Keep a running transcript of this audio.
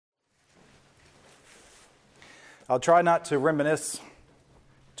I'll try not to reminisce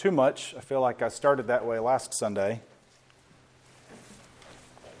too much. I feel like I started that way last Sunday.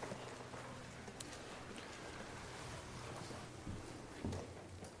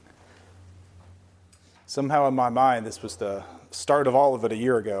 Somehow in my mind, this was the start of all of it a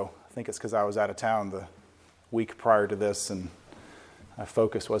year ago. I think it's because I was out of town the week prior to this, and my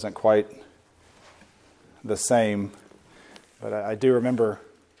focus wasn't quite the same. But I do remember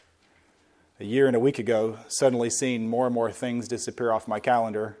a year and a week ago suddenly seeing more and more things disappear off my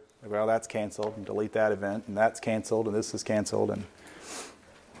calendar. Well, that's canceled, and delete that event, and that's canceled, and this is canceled.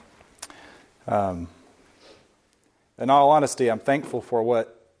 And in all honesty, I'm thankful for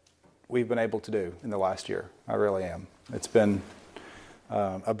what we've been able to do in the last year. I really am. It's been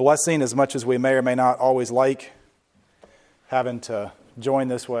a blessing, as much as we may or may not always like having to join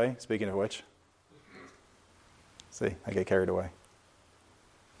this way. Speaking of which, see, I get carried away.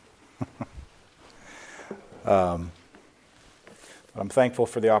 I'm thankful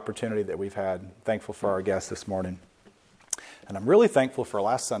for the opportunity that we've had. Thankful for our guests this morning. And I'm really thankful for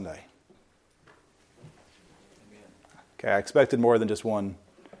last Sunday. Okay, I expected more than just one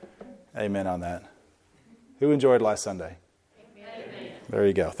amen on that. Who enjoyed last Sunday? Amen. There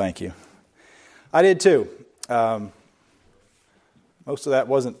you go. Thank you. I did too. Most of that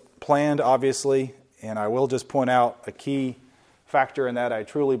wasn't planned, obviously, and I will just point out a key factor in that I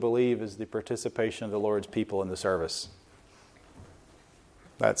truly believe is the participation of the Lord's people in the service.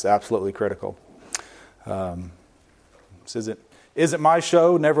 That's absolutely critical. This isn't my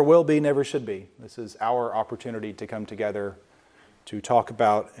show, never will be, never should be. This is our opportunity to come together to talk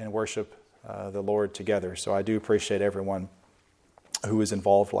about and worship the Lord together. So I do appreciate everyone who was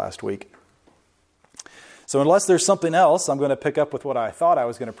involved last week. So unless there's something else, I'm going to pick up with what I thought I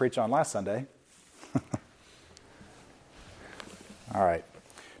was going to preach on last Sunday. All right.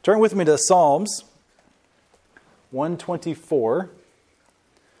 Turn with me to Psalms 124.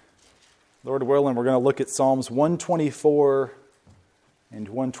 Lord willing, we're going to look at Psalms 124 and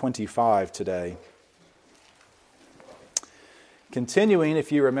 125 today. Continuing,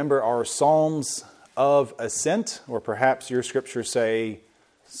 if you remember, our Psalms of Ascent, or perhaps your scriptures say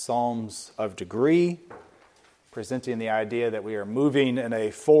Psalms of Degree, presenting the idea that we are moving in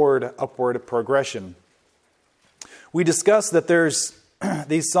a forward, upward progression. We discussed that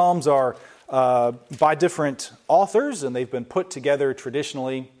these Psalms are by different authors, and they've been put together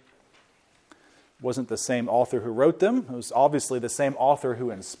traditionally. It wasn't the same author who wrote them. It was obviously the same author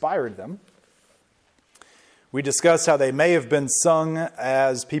who inspired them. We discussed how they may have been sung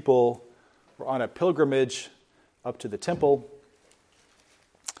as people were on a pilgrimage up to the temple,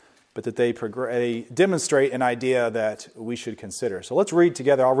 but that they demonstrate an idea that we should consider. So let's read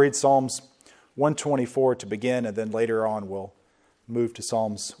together. I'll read Psalms 124 to begin, and then later on we'll move to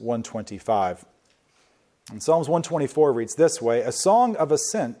Psalms 125. And Psalms 124 reads this way: A song of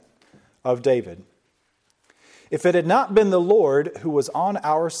ascent of David. If it had not been the Lord who was on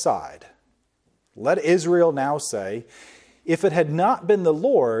our side, let Israel now say, if it had not been the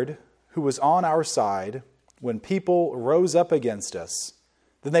Lord who was on our side when people rose up against us,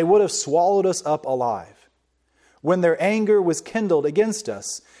 then they would have swallowed us up alive. When their anger was kindled against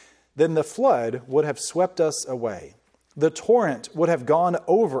us, then the flood would have swept us away. The torrent would have gone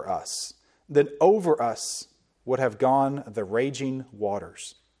over us. Then over us would have gone the raging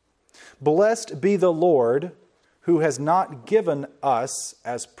waters. Blessed be the Lord who has not given us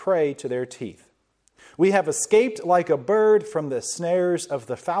as prey to their teeth. We have escaped like a bird from the snares of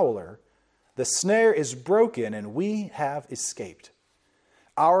the fowler. The snare is broken and we have escaped.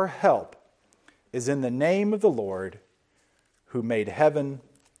 Our help is in the name of the Lord who made heaven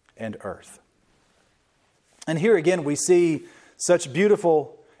and earth. And here again we see such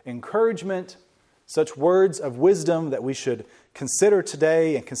beautiful encouragement, such words of wisdom that we should consider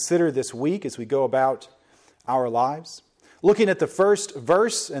today and consider this week as we go about our lives. Looking at the first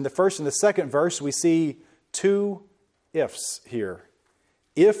verse and the first and the second verse, we see two ifs here.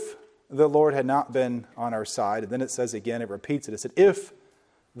 If the Lord had not been on our side, and then it says again, it repeats it. It said, if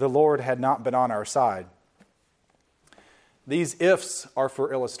the Lord had not been on our side. These ifs are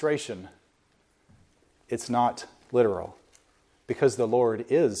for illustration. It's not literal, because the Lord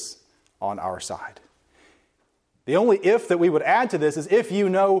is on our side. The only if that we would add to this is if you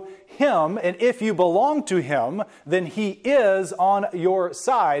know Him and if you belong to Him, then He is on your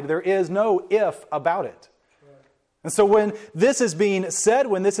side. There is no if about it. And so when this is being said,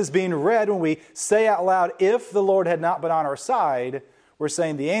 when this is being read, when we say out loud, if the Lord had not been on our side, we're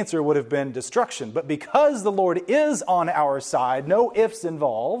saying the answer would have been destruction. But because the Lord is on our side, no ifs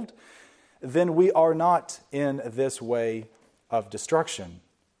involved, then we are not in this way of destruction.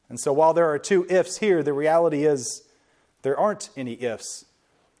 And so while there are two ifs here, the reality is there aren't any ifs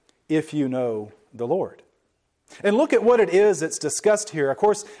if you know the Lord. And look at what it is that's discussed here. Of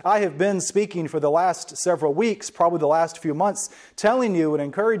course, I have been speaking for the last several weeks, probably the last few months, telling you and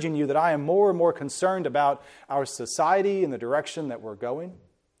encouraging you that I am more and more concerned about our society and the direction that we're going.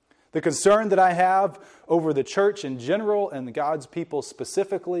 The concern that I have over the church in general and God's people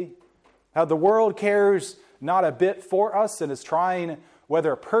specifically. How the world cares not a bit for us and is trying,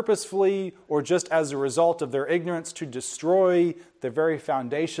 whether purposefully or just as a result of their ignorance, to destroy the very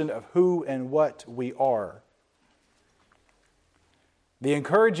foundation of who and what we are. The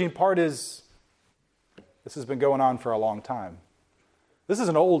encouraging part is, this has been going on for a long time. This is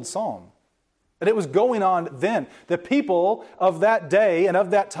an old psalm. And it was going on then. The people of that day and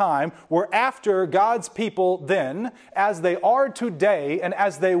of that time were after God's people then, as they are today and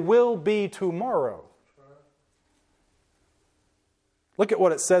as they will be tomorrow. Look at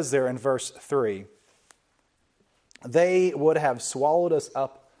what it says there in verse 3. They would have swallowed us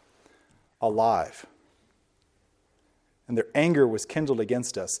up alive, and their anger was kindled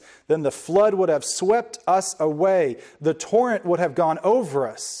against us. Then the flood would have swept us away. The torrent would have gone over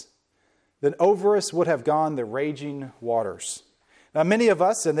us. Then over us would have gone the raging waters. Now, many of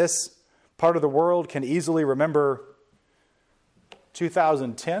us in this part of the world can easily remember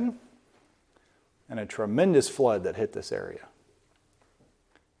 2010 and a tremendous flood that hit this area.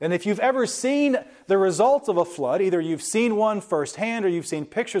 And if you've ever seen the results of a flood, either you've seen one firsthand or you've seen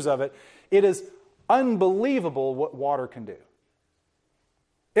pictures of it, it is unbelievable what water can do.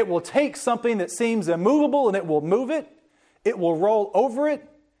 It will take something that seems immovable and it will move it. It will roll over it.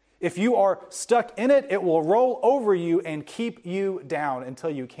 If you are stuck in it, it will roll over you and keep you down until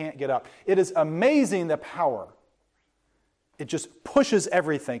you can't get up. It is amazing, the power. It just pushes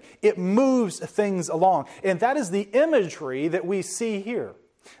everything. It moves things along. And that is the imagery that we see here.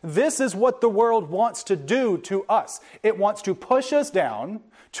 This is what the world wants to do to us. It wants to push us down,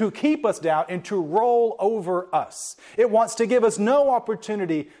 to keep us down, and to roll over us. It wants to give us no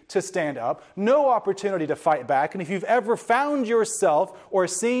opportunity to stand up, no opportunity to fight back. And if you've ever found yourself or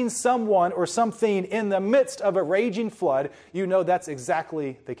seen someone or something in the midst of a raging flood, you know that's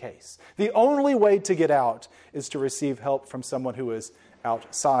exactly the case. The only way to get out is to receive help from someone who is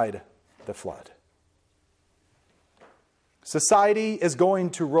outside the flood. Society is going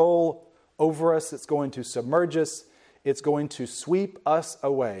to roll over us. It's going to submerge us. It's going to sweep us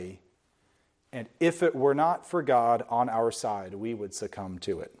away. And if it were not for God on our side, we would succumb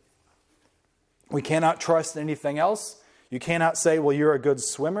to it. We cannot trust anything else. You cannot say, well, you're a good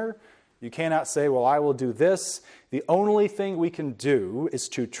swimmer. You cannot say, well, I will do this. The only thing we can do is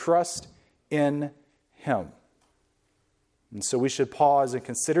to trust in Him. And so we should pause and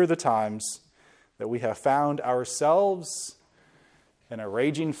consider the times that we have found ourselves in a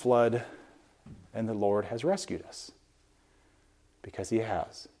raging flood and the Lord has rescued us. Because He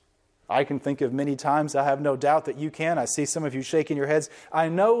has. I can think of many times, I have no doubt that you can. I see some of you shaking your heads. I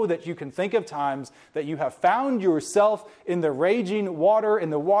know that you can think of times that you have found yourself in the raging water,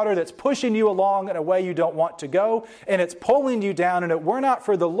 in the water that's pushing you along in a way you don't want to go, and it's pulling you down, and if it were not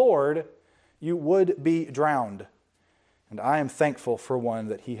for the Lord, you would be drowned. And I am thankful for one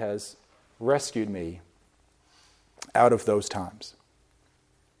that He has rescued me out of those times.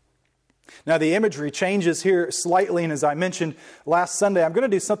 Now the imagery changes here slightly, and as I mentioned last Sunday, I'm going to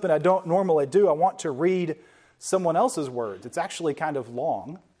do something I don't normally do. I want to read someone else's words. It's actually kind of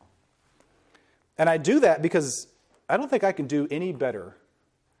long. And I do that because I don't think I can do any better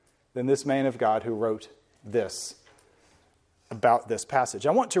than this man of God who wrote this about this passage.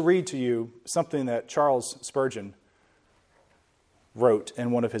 I want to read to you something that Charles Spurgeon wrote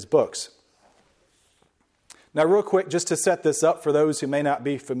in one of his books. Now, real quick, just to set this up for those who may not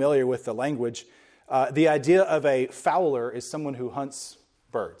be familiar with the language, the idea of a fowler is someone who hunts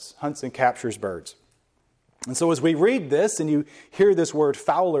birds, hunts and captures birds. And so as we read this and you hear this word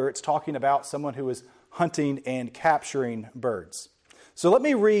fowler, it's talking about someone who is hunting and capturing birds. So let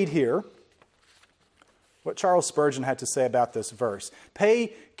me read here what Charles Spurgeon had to say about this verse.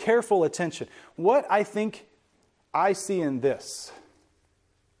 Pay careful attention. What I think I see in this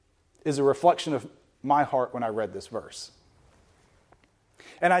is a reflection of my heart when I read this verse.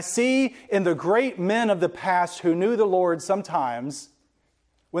 And I see in the great men of the past who knew the Lord sometimes,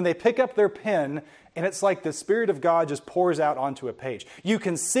 when they pick up their pen, and it's like the Spirit of God just pours out onto a page. You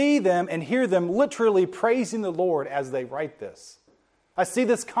can see them and hear them literally praising the Lord as they write this. I see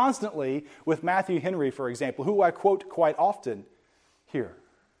this constantly with Matthew Henry, for example, who I quote quite often here.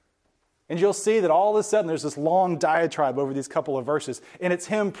 And you'll see that all of a sudden there's this long diatribe over these couple of verses, and it's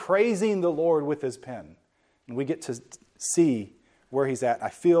him praising the Lord with his pen. And we get to see where he's at. I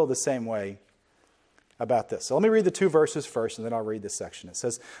feel the same way about this. So let me read the 2 verses first, and then I'll read this section. It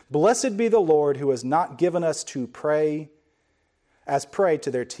says, "Blessed be the Lord who has not given us to prey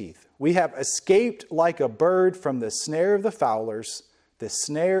to their teeth. We have escaped like a bird from the snare of the fowlers. The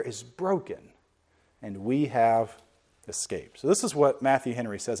snare is broken, and we have escaped." So this is what Matthew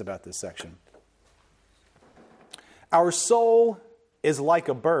Henry says about this section. Our soul is like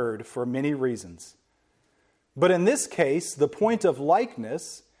a bird for many reasons. But in this case, the point of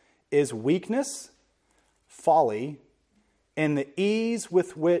likeness is weakness, folly, and the ease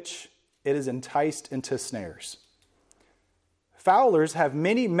with which it is enticed into snares. Fowlers have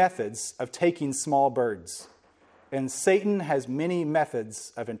many methods of taking small birds, and Satan has many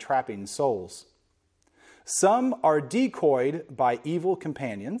methods of entrapping souls. Some are decoyed by evil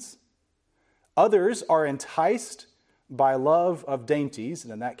companions. Others are enticed by love of dainties,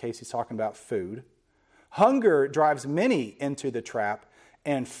 and in that case he's talking about food. Hunger drives many into the trap,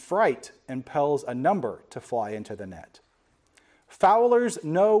 and fright impels a number to fly into the net. Fowlers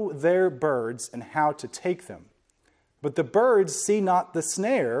know their birds and how to take them, but the birds see not the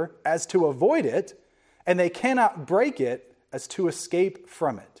snare as to avoid it, and they cannot break it as to escape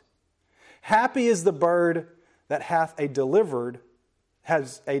from it. Happy is the bird that has a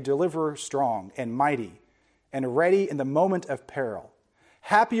deliverer strong and mighty, and ready in the moment of peril.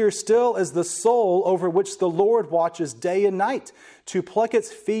 Happier still is the soul over which the Lord watches day and night to pluck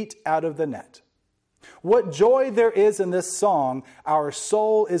its feet out of the net. What joy there is in this song, "Our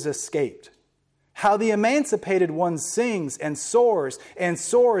soul is escaped." How the emancipated one sings and soars and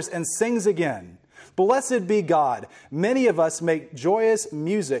soars and sings again. Blessed be God. Many of us make joyous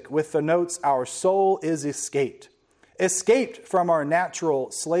music with the notes, "Our soul is escaped." Escaped from our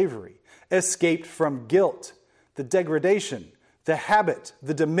natural slavery. Escaped from guilt, the degradation, the habit,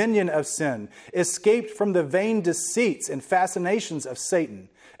 the dominion of sin, escaped from the vain deceits and fascinations of Satan,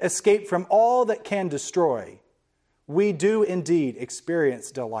 escaped from all that can destroy. We do indeed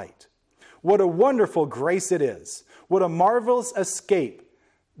experience delight. What a wonderful grace it is. What a marvelous escape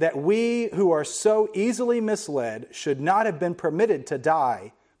that we who are so easily misled should not have been permitted to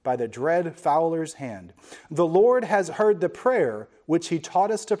die by the dread fowler's hand. The Lord has heard the prayer which he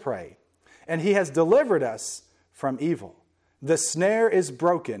taught us to pray, and he has delivered us from evil. The snare is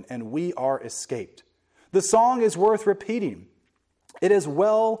broken, and we are escaped. The song is worth repeating. It is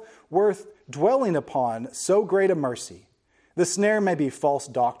well worth dwelling upon so great a mercy. The snare may be false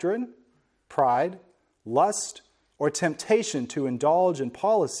doctrine, pride, lust, or temptation to indulge in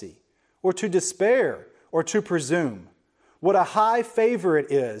policy, or to despair, or to presume. What a high favor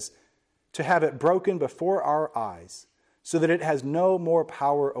it is to have it broken before our eyes, so that it has no more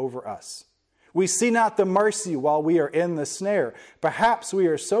power over us. We see not the mercy while we are in the snare. Perhaps we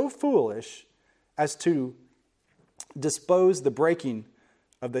are so foolish as to dispose the breaking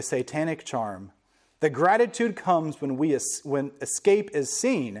of the satanic charm. The gratitude comes when escape is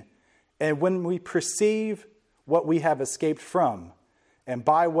seen, and when we perceive what we have escaped from, and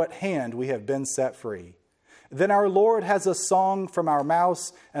by what hand we have been set free. Then our Lord has a song from our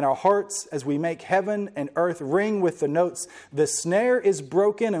mouths and our hearts as we make heaven and earth ring with the notes, "The snare is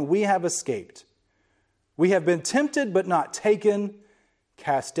broken and we have escaped. We have been tempted but not taken,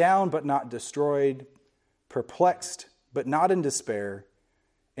 cast down but not destroyed, perplexed but not in despair,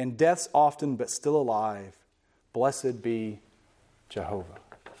 in death's often but still alive. Blessed be Jehovah."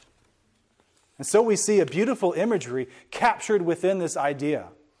 And so we see a beautiful imagery captured within this idea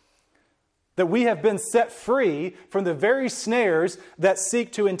that we have been set free from the very snares that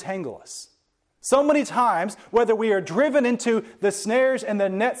seek to entangle us. So many times, whether we are driven into the snares and the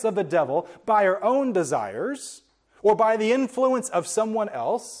nets of the devil by our own desires, or by the influence of someone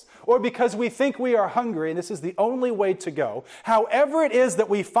else, or because we think we are hungry and this is the only way to go, however it is that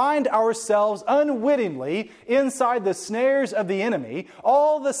we find ourselves unwittingly inside the snares of the enemy,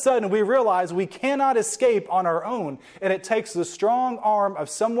 all of a sudden we realize we cannot escape on our own, and it takes the strong arm of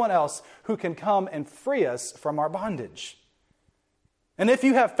someone else who can come and free us from our bondage. And if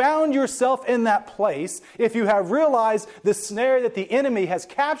you have found yourself in that place, if you have realized the snare that the enemy has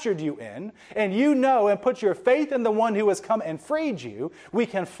captured you in, and you know and put your faith in the one who has come and freed you, we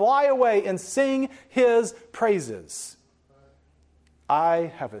can fly away and sing his praises.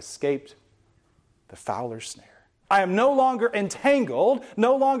 I have escaped the fowler's snare. I am no longer entangled,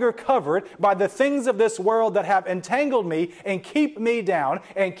 no longer covered by the things of this world that have entangled me and keep me down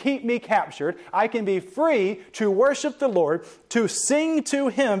and keep me captured. I can be free to worship the Lord, to sing to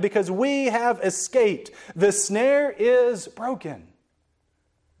him because we have escaped. The snare is broken.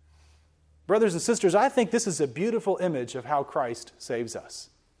 Brothers and sisters, I think this is a beautiful image of how Christ saves us.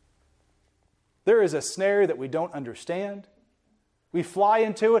 There is a snare that we don't understand. We fly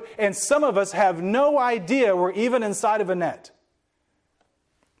into it, and some of us have no idea we're even inside of a net.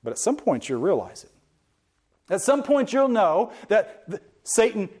 But at some point you'll realize it. At some point you'll know that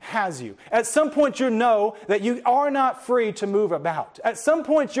Satan has you. At some point you know that you are not free to move about. At some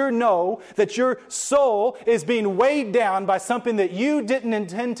point you know that your soul is being weighed down by something that you didn't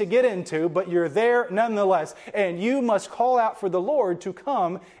intend to get into, but you're there nonetheless. And you must call out for the Lord to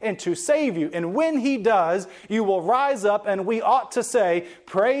come and to save you. And when He does, you will rise up, and we ought to say,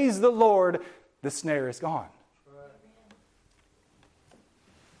 "Praise the Lord, the snare is gone."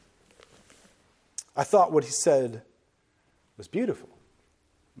 I thought what he said was beautiful.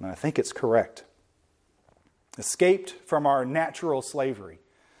 And I think it's correct. Escaped from our natural slavery.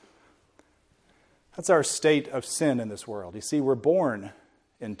 That's our state of sin in this world. You see, we're born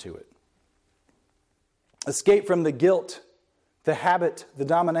into it. Escape from the guilt, the habit, the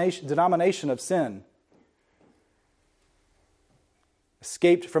domination of sin.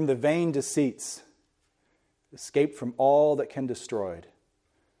 Escaped from the vain deceits. Escaped from all that can destroy.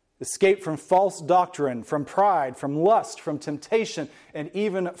 Escape from false doctrine, from pride, from lust, from temptation, and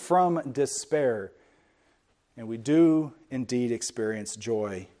even from despair. And we do indeed experience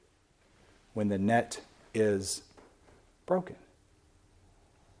joy when the net is broken.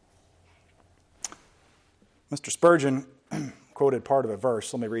 Mr. Spurgeon quoted part of a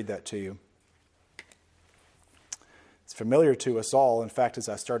verse. Let me read that to you. It's familiar to us all. In fact, as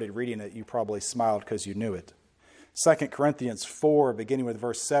I started reading it, you probably smiled because you knew it. 2 Corinthians 4, beginning with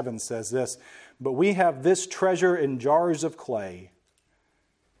verse 7, says this, "But we have this treasure in jars of clay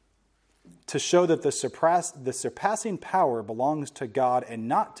to show that the surpassing power belongs to God and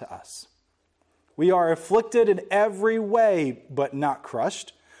not to us. We are afflicted in every way, but not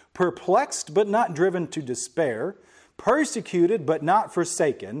crushed, perplexed, but not driven to despair, persecuted, but not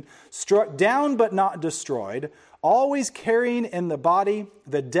forsaken, struck down, but not destroyed, always carrying in the body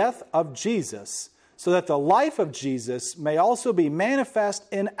the death of Jesus, so that the life of Jesus may also be manifest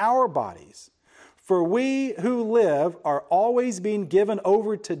in our bodies. For we who live are always being given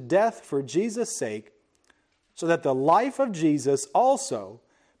over to death for Jesus' sake, so that the life of Jesus also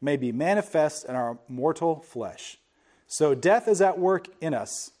may be manifest in our mortal flesh. So death is at work in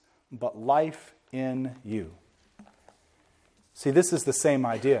us, but life in you." See, this is the same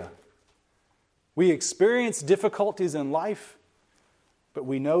idea. We experience difficulties in life, but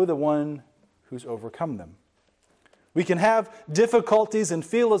we know the one who's overcome them. We can have difficulties and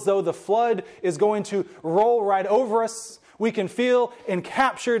feel as though the flood is going to roll right over us. We can feel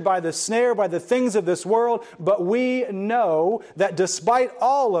encaptured by the snare, by the things of this world, but we know that despite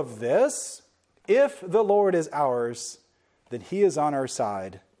all of this, if the Lord is ours, then He is on our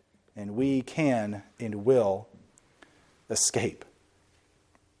side, and we can and will escape.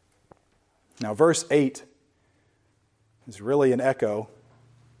 Now, verse 8 is really an echo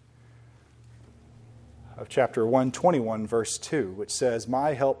of chapter 121, verse 2, which says,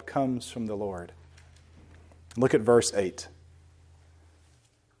 "My help comes from the Lord." Look at verse 8.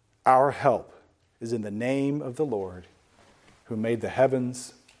 "Our help is in the name of the Lord, who made the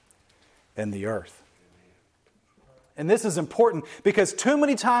heavens and the earth." And this is important because too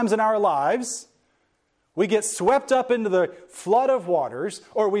many times in our lives, we get swept up into the flood of waters,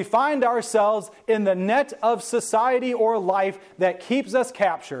 or we find ourselves in the net of society or life that keeps us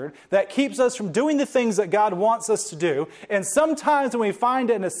captured, that keeps us from doing the things that God wants us to do. And sometimes when we find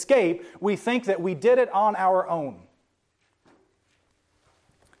an escape, we think that we did it on our own.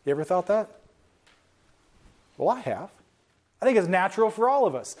 You ever thought that? Well, I have. I think it's natural for all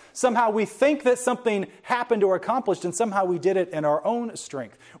of us. Somehow we think that something happened or accomplished, and somehow we did it in our own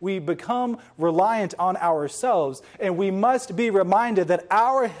strength. We become reliant on ourselves, and we must be reminded that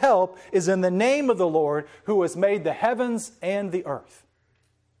our help is in the name of the Lord, who has made the heavens and the earth.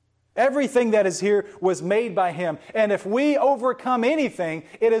 Everything that is here was made by Him. And if we overcome anything,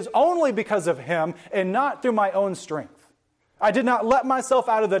 it is only because of Him and not through my own strength. I did not let myself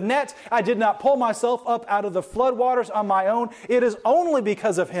out of the net. I did not pull myself up out of the floodwaters on my own. It is only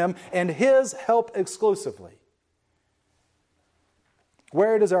because of Him and His help exclusively.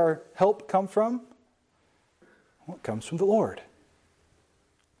 Where does our help come from? Well, it comes from the Lord.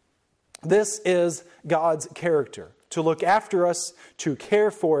 This is God's character, to look after us, to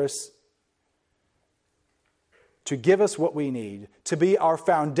care for us, to give us what we need, to be our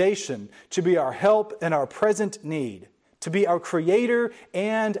foundation, to be our help in our present need, to be our creator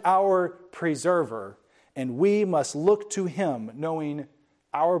and our preserver. And we must look to Him, knowing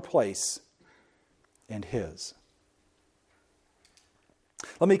our place and His.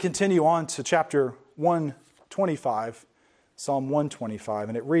 Let me continue on to chapter 125, Psalm 125,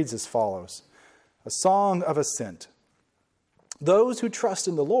 and it reads as follows. A song of ascent. Those who trust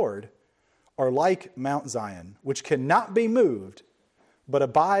in the Lord are like Mount Zion, which cannot be moved, but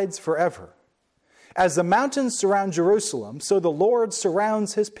abides forever. As the mountains surround Jerusalem, so the Lord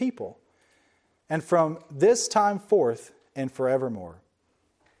surrounds his people, and from this time forth and forevermore.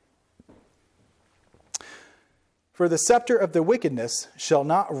 For the scepter of the wickedness shall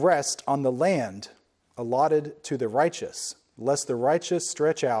not rest on the land allotted to the righteous, lest the righteous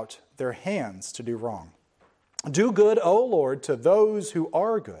stretch out their hands to do wrong. Do good, O Lord, to those who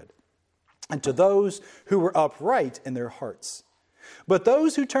are good, and to those who are upright in their hearts. But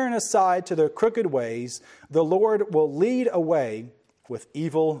those who turn aside to their crooked ways, the Lord will lead away with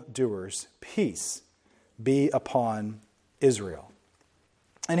evil doers. Peace be upon Israel.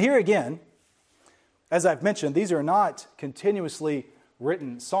 And here again, as I've mentioned, these are not continuously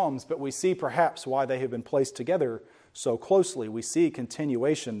written psalms, but we see perhaps why they have been placed together so closely. We see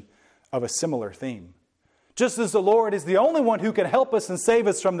continuation of a similar theme. Just as the Lord is the only one who can help us and save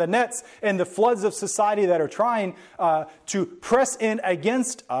us from the nets and the floods of society that are trying to press in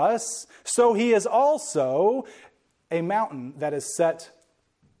against us, so he is also a mountain that is set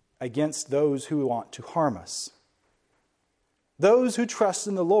against those who want to harm us. Those who trust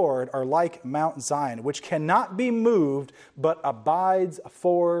in the Lord are like Mount Zion, which cannot be moved, but abides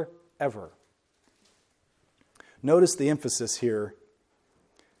forever. Notice the emphasis here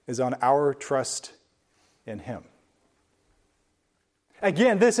is on our trust in him.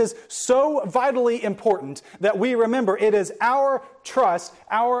 Again, this is so vitally important that we remember it is our trust,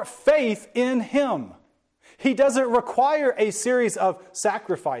 our faith in him. He doesn't require a series of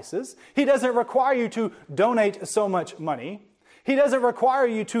sacrifices. He doesn't require you to donate so much money. He doesn't require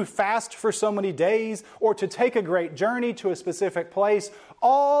you to fast for so many days or to take a great journey to a specific place.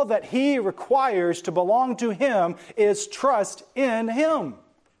 All that he requires to belong to him is trust in him.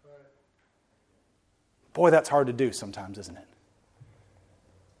 Boy, that's hard to do sometimes, isn't it?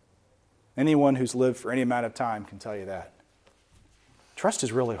 Anyone who's lived for any amount of time can tell you that. Trust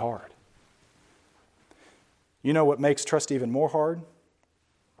is really hard. You know what makes trust even more hard?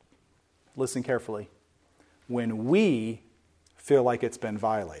 Listen carefully. When we feel like it's been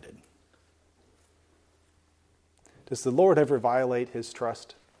violated. Does the Lord ever violate his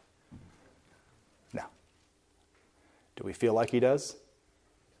trust? No. Do we feel like he does?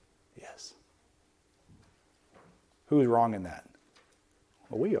 Yes. Who's wrong in that?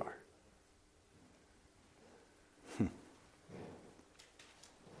 Well, we are.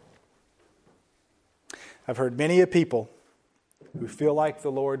 I've heard many of people who feel like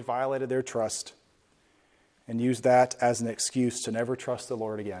the Lord violated their trust and use that as an excuse to never trust the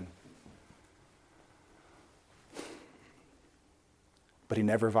Lord again. But he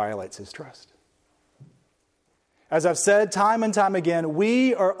never violates his trust. As I've said time and time again,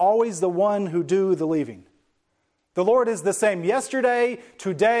 we are always the one who do the leaving. The Lord is the same yesterday,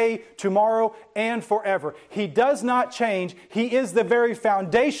 today, tomorrow, and forever. He does not change. He is the very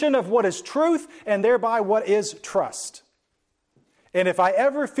foundation of what is truth and thereby what is trust. And if I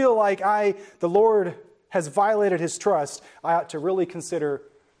ever feel like the Lord has violated his trust, I ought to really consider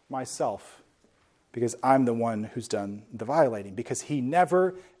myself, because I'm the one who's done the violating, because he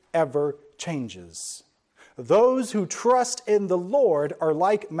never, ever changes. Those who trust in the Lord are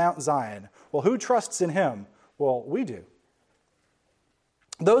like Mount Zion. Well, who trusts in him? Well, we do.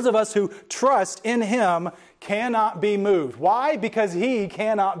 Those of us who trust in him cannot be moved. Why? Because he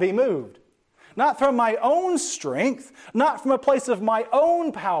cannot be moved. Not from my own strength, not from a place of my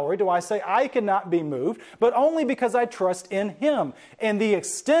own power do I say I cannot be moved, but only because I trust in him. And the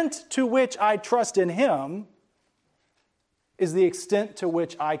extent to which I trust in him is the extent to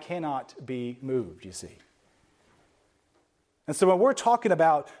which I cannot be moved, you see. And so when we're talking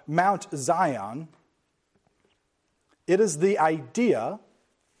about Mount Zion, it is the idea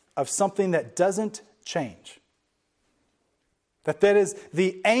of something that doesn't change. That is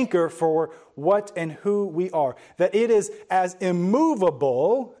the anchor for what and who we are. That it is as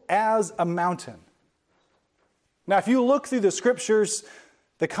immovable as a mountain. Now, if you look through the scriptures,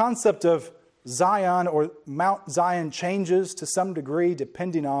 the concept of Zion or Mount Zion changes to some degree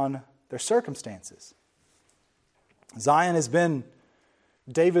depending on their circumstances. Zion has been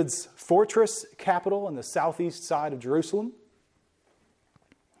David's fortress capital on the southeast side of Jerusalem.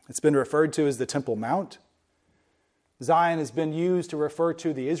 It's been referred to as the Temple Mount. Zion has been used to refer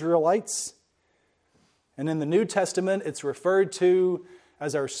to the Israelites. And in the New Testament, it's referred to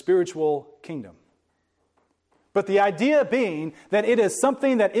as our spiritual kingdom. But the idea being that it is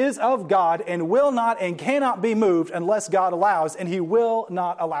something that is of God and will not and cannot be moved unless God allows, and he will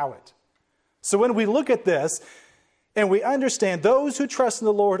not allow it. So when we look at this, And we understand those who trust in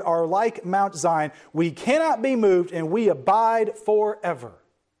the Lord are like Mount Zion. We cannot be moved, and we abide forever.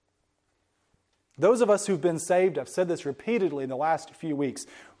 Those of us who've been saved, I've said this repeatedly in the last few weeks,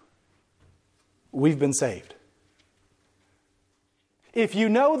 we've been saved. If you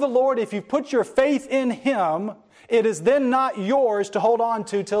know the Lord, if you put your faith in Him, it is then not yours to hold on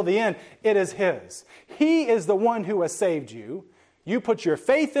to till the end. It is His. He is the one who has saved you. You put your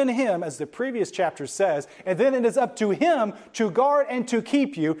faith in Him, as the previous chapter says, and then it is up to Him to guard and to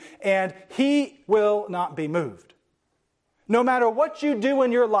keep you, and He will not be moved. No matter what you do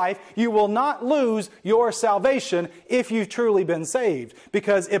in your life, you will not lose your salvation if you've truly been saved,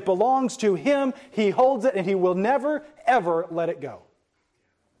 because it belongs to Him, He holds it, and He will never, ever let it go.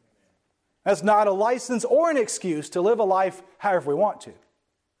 That's not a license or an excuse to live a life however we want to.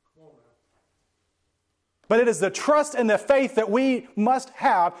 But it is the trust and the faith that we must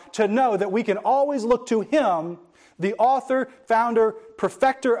have to know that we can always look to Him, the author, founder,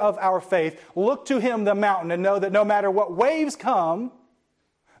 perfecter of our faith. Look to Him, the mountain, and know that no matter what waves come,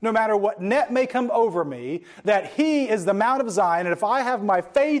 no matter what net may come over me, that He is the Mount of Zion. And if I have my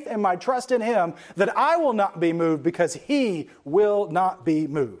faith and my trust in Him, that I will not be moved because He will not be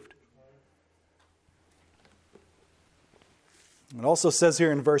moved. It also says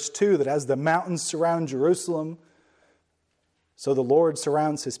here in verse 2 that as the mountains surround Jerusalem, so the Lord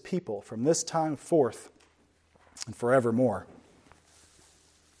surrounds His people from this time forth and forevermore.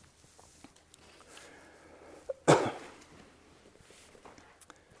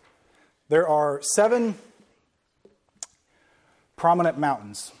 There are 7 prominent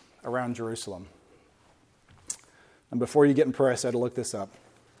mountains around Jerusalem. And before you get impressed, I had to look this up.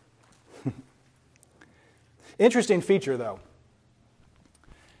 Interesting feature, though.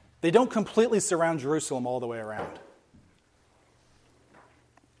 They don't completely surround Jerusalem all the way around.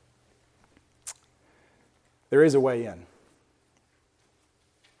 There is a way in.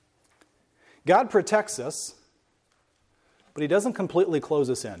 God protects us, but He doesn't completely close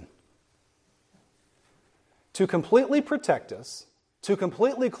us in. To completely protect us, to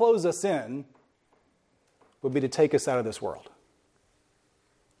completely close us in, would be to take us out of this world.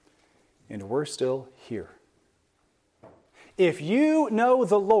 And we're still here. If you know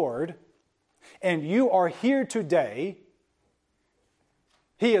the Lord and you are here today,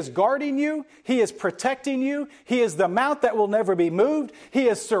 He is guarding you, He is protecting you, He is the mount that will never be moved, He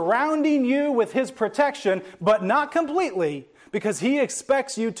is surrounding you with His protection, but not completely, because He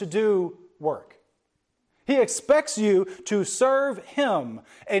expects you to do work. He expects you to serve Him.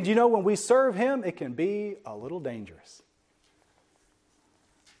 And you know, when we serve Him, it can be a little dangerous.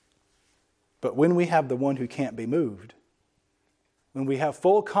 But when we have the one who can't be moved, when we have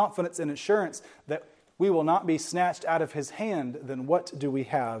full confidence and assurance that we will not be snatched out of His hand, then what do we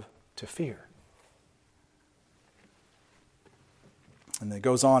have to fear? And then it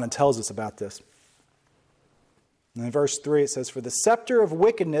goes on and tells us about this. And in verse 3 it says, "For the scepter of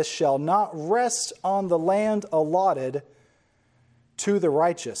wickedness shall not rest on the land allotted to the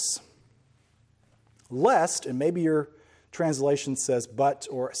righteous, lest," and maybe your translation says but,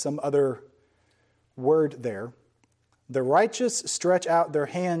 or some other word there, "the righteous stretch out their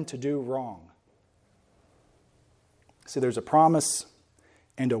hand to do wrong." See, there's a promise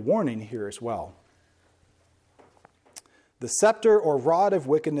and a warning here as well. "The scepter or rod of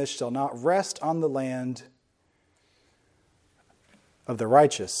wickedness shall not rest on the land of the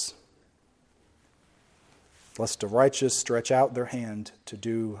righteous, lest the righteous stretch out their hand to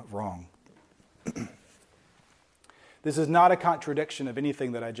do wrong." This is not a contradiction of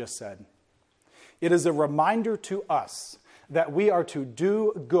anything that I just said. It is a reminder to us that we are to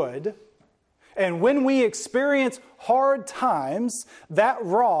do good, and when we experience hard times, that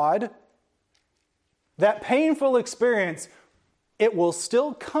rod, that painful experience, it will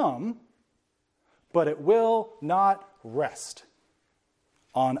still come, but it will not rest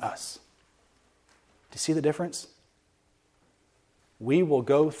on us. Do you see the difference? We will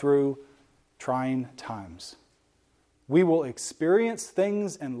go through trying times. We will experience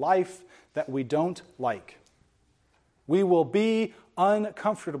things in life that we don't like. We will be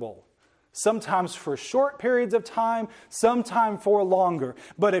uncomfortable, sometimes for short periods of time, sometimes for longer.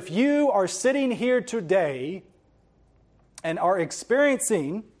 But if you are sitting here today and are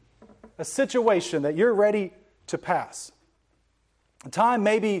experiencing a situation that you're ready to pass, a time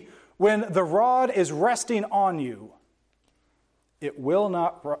maybe when the rod is resting on you, it will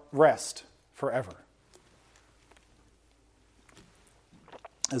not rest forever.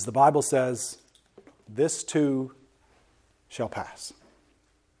 As the Bible says, this too shall pass.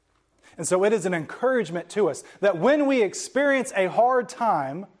 And so it is an encouragement to us that when we experience a hard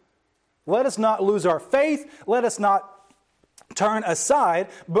time, Let us not lose our faith. Let us not turn aside,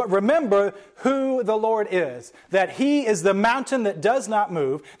 but remember who the Lord is, that He is the mountain that does not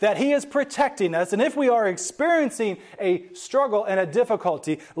move, that He is protecting us, and if we are experiencing a struggle and a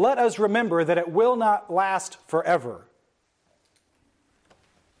difficulty, let us remember that it will not last forever.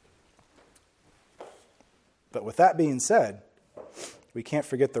 But with that being said, we can't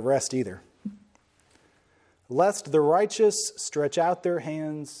forget the rest either. Lest the righteous stretch out their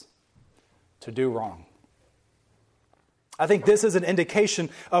hands to do wrong. I think this is an indication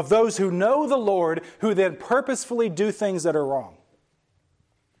of those who know the Lord who then purposefully do things that are wrong.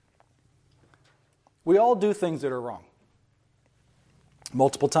 We all do things that are wrong.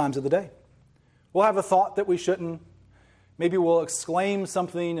 Multiple times of the day. We'll have a thought that we shouldn't. Maybe we'll exclaim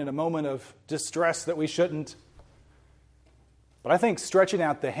something in a moment of distress that we shouldn't. But I think stretching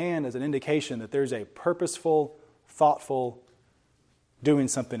out the hand is an indication that there's a purposeful, thoughtful doing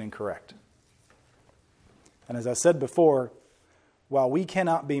something incorrect. And as I said before, while we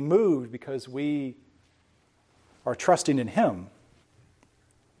cannot be moved because we are trusting in Him,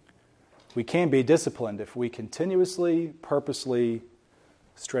 we can be disciplined if we continuously, purposely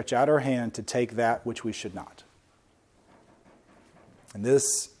stretch out our hand to take that which we should not. And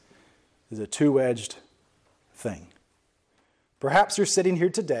this is a two-edged thing. Perhaps you're sitting here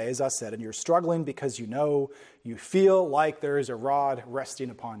today, as I said, and you're struggling because you feel like there is a rod resting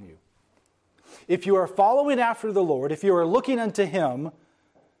upon you. If you are following after the Lord, if you are looking unto Him,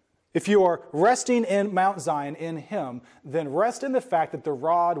 if you are resting in Mount Zion in Him, then rest in the fact that the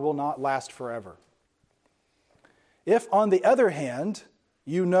rod will not last forever. If, on the other hand,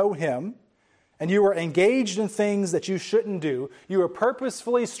 you know Him, and you are engaged in things that you shouldn't do, you are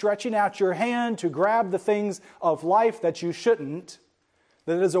purposefully stretching out your hand to grab the things of life that you shouldn't,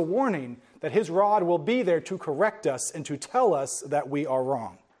 then it is a warning that His rod will be there to correct us and to tell us that we are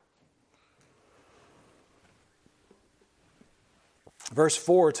wrong. Verse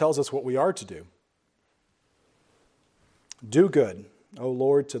 4 tells us what we are to do. Do good, O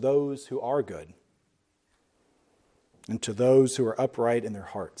Lord, to those who are good, and to those who are upright in their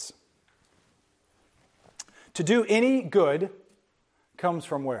hearts. To do any good comes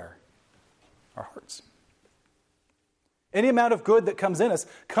from where? Our hearts. Any amount of good that comes in us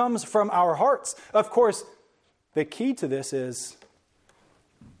comes from our hearts. Of course, the key to this is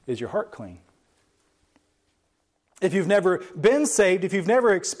your heart clean? If you've never been saved, if you've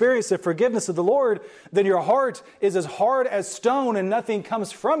never experienced the forgiveness of the Lord, then your heart is as hard as stone and nothing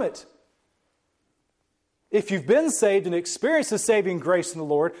comes from it. If you've been saved and experienced the saving grace in the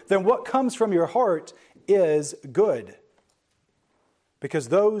Lord, then what comes from your heart is good. Because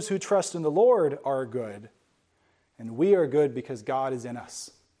those who trust in the Lord are good, and we are good because God is in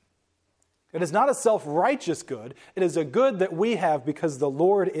us. It is not a self-righteous good. It is a good that we have because the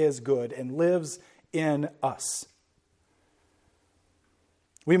Lord is good and lives in us.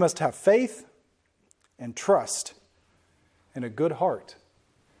 We must have faith and trust and a good heart,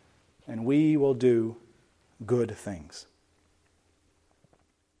 and we will do good things.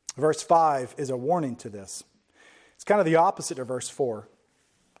 Verse 5 is a warning to this. It's kind of the opposite of verse 4.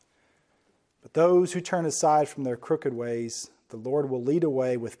 But those who turn aside from their crooked ways, the Lord will lead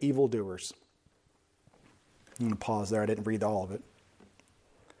away with evildoers. I'm going to pause there. I didn't read all of it.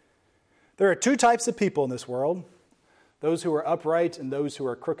 There are two types of people in this world. Those who are upright and those who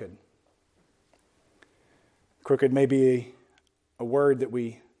are crooked. Crooked may be a word that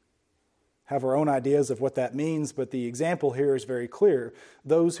we have our own ideas of what that means, but the example here is very clear.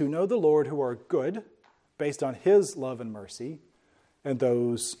 Those who know the Lord who are good, based on His love and mercy, and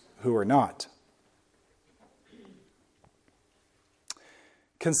those who are not.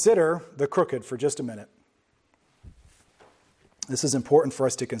 Consider the crooked for just a minute. This is important for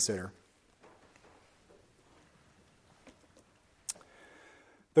us to consider.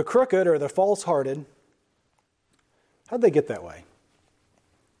 The crooked or the false-hearted, how'd they get that way?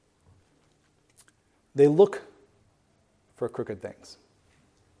 They look for crooked things.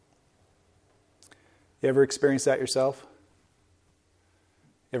 You ever experienced that yourself?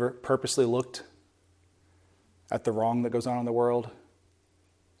 You ever purposely looked at the wrong that goes on in the world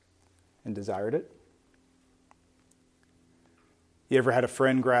and desired it? You ever had a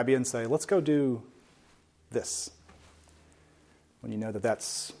friend grab you and say, let's go do this, when you know that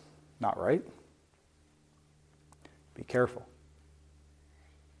that's not right? Be careful.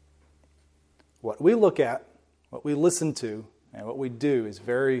 What we look at, what we listen to, and what we do is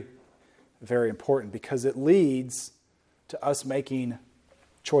very, very important because it leads to us making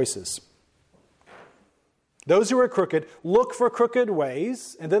choices. Those who are crooked look for crooked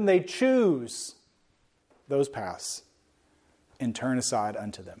ways, and then they choose those paths and turn aside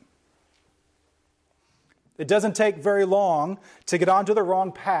unto them. It doesn't take very long to get onto the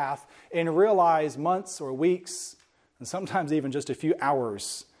wrong path and realize months or weeks, and sometimes even just a few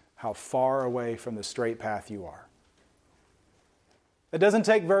hours, how far away from the straight path you are. It doesn't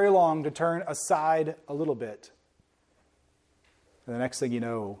take very long to turn aside a little bit. And the next thing you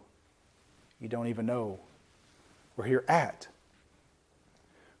know, you don't even know where you're at.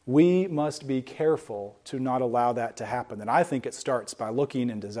 We must be careful to not allow that to happen. And I think it starts by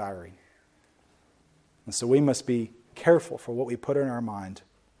looking and desiring. And so we must be careful for what we put in our mind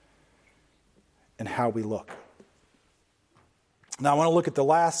and how we look. Now I want to look at the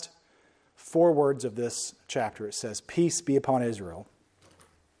last 4 words of this chapter. It says, "Peace be upon Israel."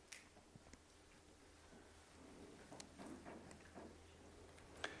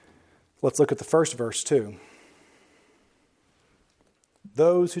 Let's look at the first verse too.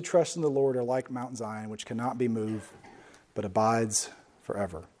 "Those who trust in the Lord are like Mount Zion, which cannot be moved, but abides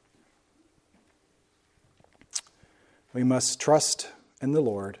forever." We must trust in the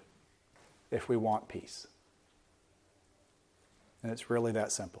Lord if we want peace. And it's really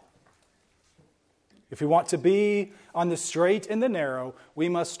that simple. If we want to be on the straight and the narrow, we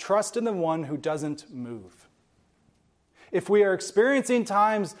must trust in the one who doesn't move. If we are experiencing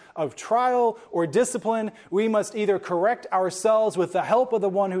times of trial or discipline, we must either correct ourselves with the help of the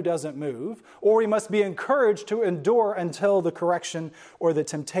one who doesn't move, or we must be encouraged to endure until the correction or the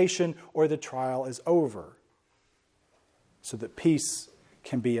temptation or the trial is over, so that peace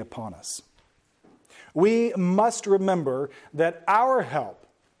can be upon us. We must remember that our help,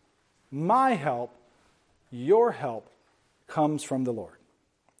 my help, your help, comes from the Lord.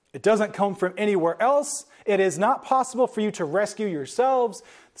 It doesn't come from anywhere else. It is not possible for you to rescue yourselves.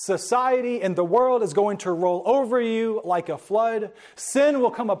 Society and the world is going to roll over you like a flood. Sin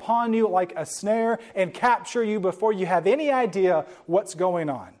will come upon you like a snare and capture you before you have any idea what's going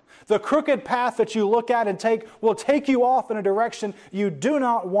on. The crooked path that you look at and take will take you off in a direction you do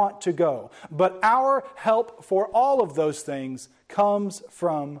not want to go. But our help for all of those things comes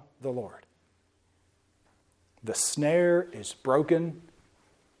from the Lord. The snare is broken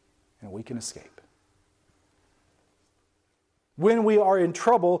and we can escape. When we are in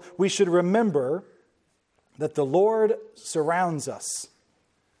trouble, we should remember that the Lord surrounds us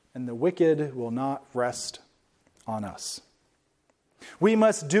and the wicked will not rest on us. We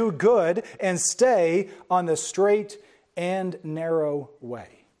must do good and stay on the straight and narrow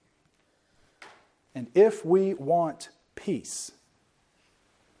way. And if we want peace,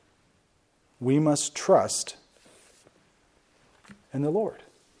 we must trust in the Lord.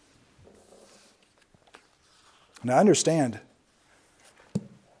 Now, understand,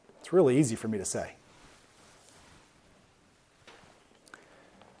 it's really easy for me to say.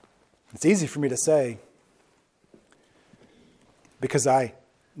 It's easy for me to say because I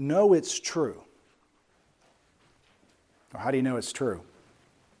know it's true. Well, how do you know it's true?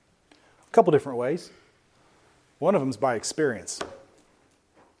 A couple different ways. One of them is by experience.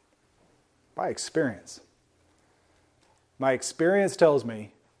 By experience. My experience tells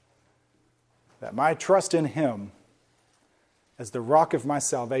me that my trust in Him as the rock of my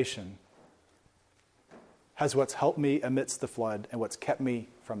salvation has what's helped me amidst the flood and what's kept me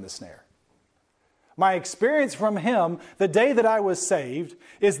from the snare. My experience from Him, the day that I was saved,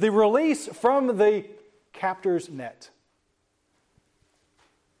 is the release from the captor's net.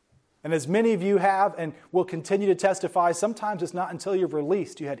 And as many of you have and will continue to testify, sometimes it's not until you're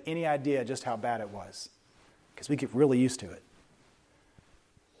released you had any idea just how bad it was. Because we get really used to it.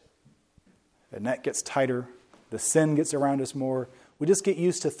 The net gets tighter. The sin gets around us more. We just get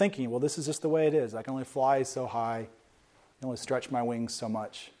used to thinking, well, this is just the way it is. I can only fly so high. I can only stretch my wings so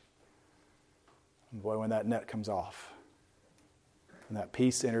much. And boy, when that net comes off and that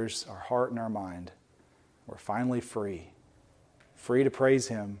peace enters our heart and our mind, we're finally free. Free to praise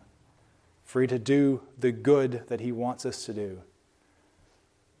Him. Free to do the good that He wants us to do.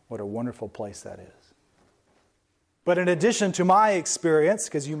 What a wonderful place that is. But in addition to my experience,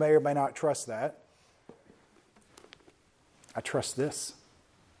 because you may or may not trust that, I trust this.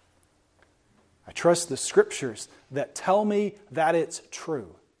 I trust the Scriptures that tell me that it's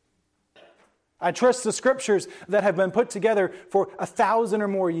true. I trust the Scriptures that have been put together for 1,000 or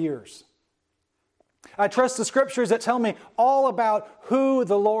more years. I trust the Scriptures that tell me all about who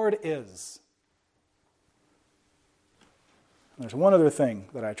the Lord is. And there's one other thing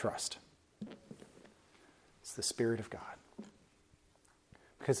that I trust. It's the Spirit of God.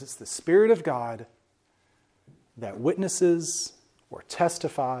 Because it's the Spirit of God that witnesses or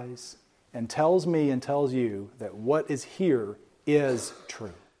testifies and tells me and tells you that what is here is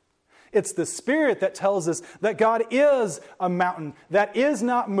true. It's the Spirit that tells us that God is a mountain that is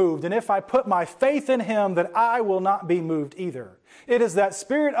not moved. And if I put my faith in Him, that I will not be moved either. It is that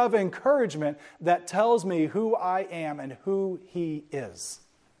spirit of encouragement that tells me who I am and who He is.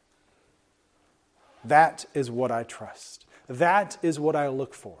 That is what I trust. That is what I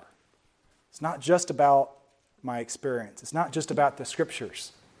look for. It's not just about my experience. It's not just about the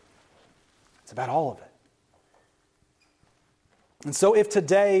Scriptures. It's about all of it. And so if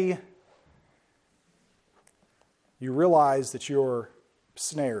today you realize that you're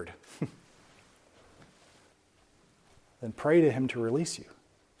snared, then pray to Him to release you.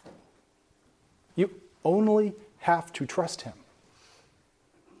 You only have to trust Him.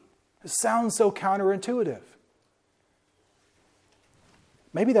 It sounds so counterintuitive.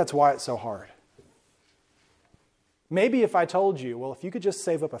 Maybe that's why it's so hard. Maybe if I told you, well, if you could just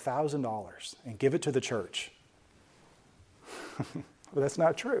save up $1,000 and give it to the church. But that's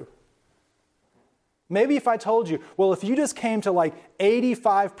not true. Maybe if I told you, well, if you just came to like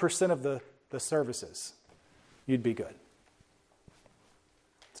 85% of the services, you'd be good.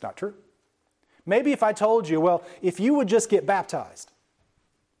 It's not true. Maybe if I told you, well, if you would just get baptized,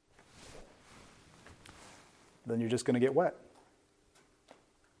 then you're just going to get wet.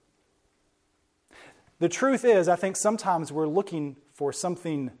 The truth is, I think sometimes we're looking for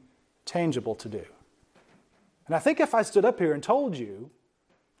something tangible to do. And I think if I stood up here and told you,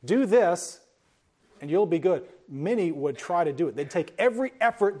 do this, and you'll be good, many would try to do it. They'd take every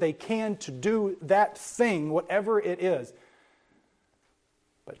effort they can to do that thing, whatever it is.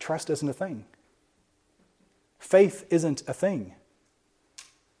 But trust isn't a thing. Faith isn't a thing.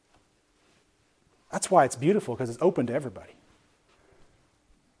 That's why it's beautiful, because it's open to everybody.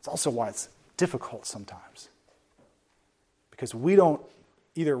 It's also why it's difficult sometimes. Because we don't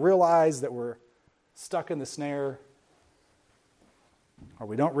either realize that we're stuck in the snare, or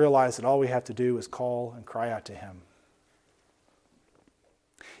we don't realize that all we have to do is call and cry out to Him.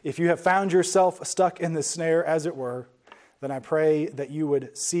 If you have found yourself stuck in the snare, as it were, then I pray that you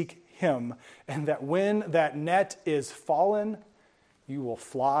would seek Him, and that when that net is fallen, you will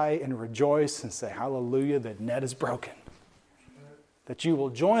fly and rejoice and say, hallelujah, the net is broken. That you will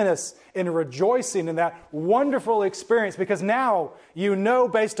join us in rejoicing in that wonderful experience, because now you know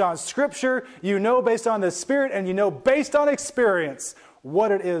based on Scripture, you know based on the Spirit, and you know based on experience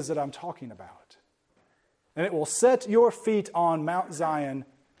what it is that I'm talking about. And it will set your feet on Mount Zion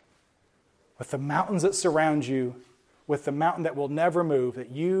with the mountains that surround you, with the mountain that will never move,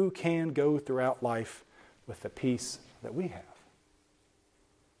 that you can go throughout life with the peace that we have.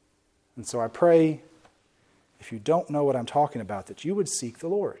 And so I pray, if you don't know what I'm talking about, that you would seek the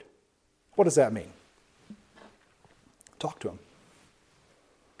Lord. What does that mean? Talk to Him.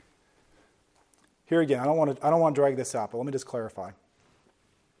 Here again, I don't want to drag this out, but let me just clarify.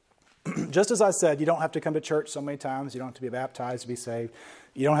 Just as I said, you don't have to come to church so many times. You don't have to be baptized to be saved.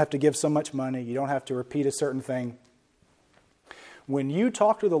 You don't have to give so much money. You don't have to repeat a certain thing. When you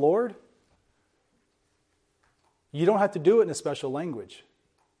talk to the Lord, you don't have to do it in a special language.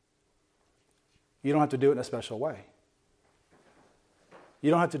 You don't have to do it in a special way. You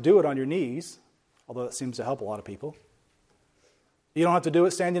don't have to do it on your knees, although that seems to help a lot of people. You don't have to do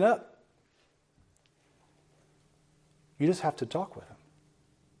it standing up. You just have to talk with Him.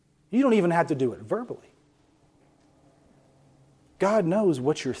 You don't even have to do it verbally. God knows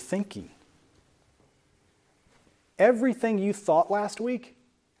what you're thinking. Everything you thought last week,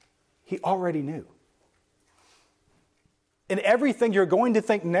 He already knew. And everything you're going to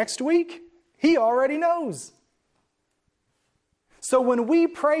think next week, He already knows. So when we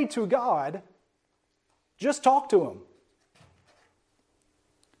pray to God, just talk to Him.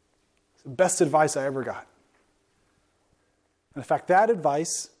 It's the best advice I ever got. In fact, that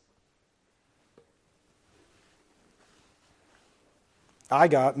advice I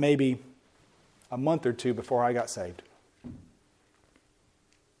got maybe a month or two before I got saved.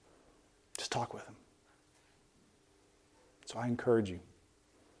 Just talk with Him. So I encourage you.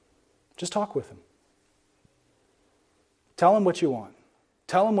 Just talk with Him. Tell Him what you want.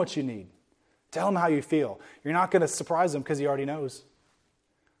 Tell Him what you need. Tell Him how you feel. You're not going to surprise Him because He already knows.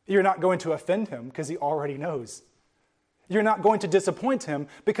 You're not going to offend Him because He already knows. You're not going to disappoint Him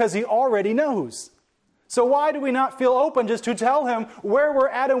because He already knows. So why do we not feel open just to tell Him where we're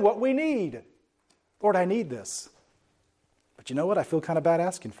at and what we need? Lord, I need this. But you know what? I feel kind of bad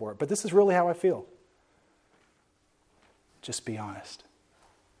asking for it. But this is really how I feel. Just be honest.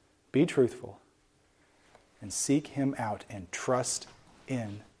 Be truthful. And seek Him out and trust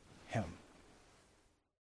in Him.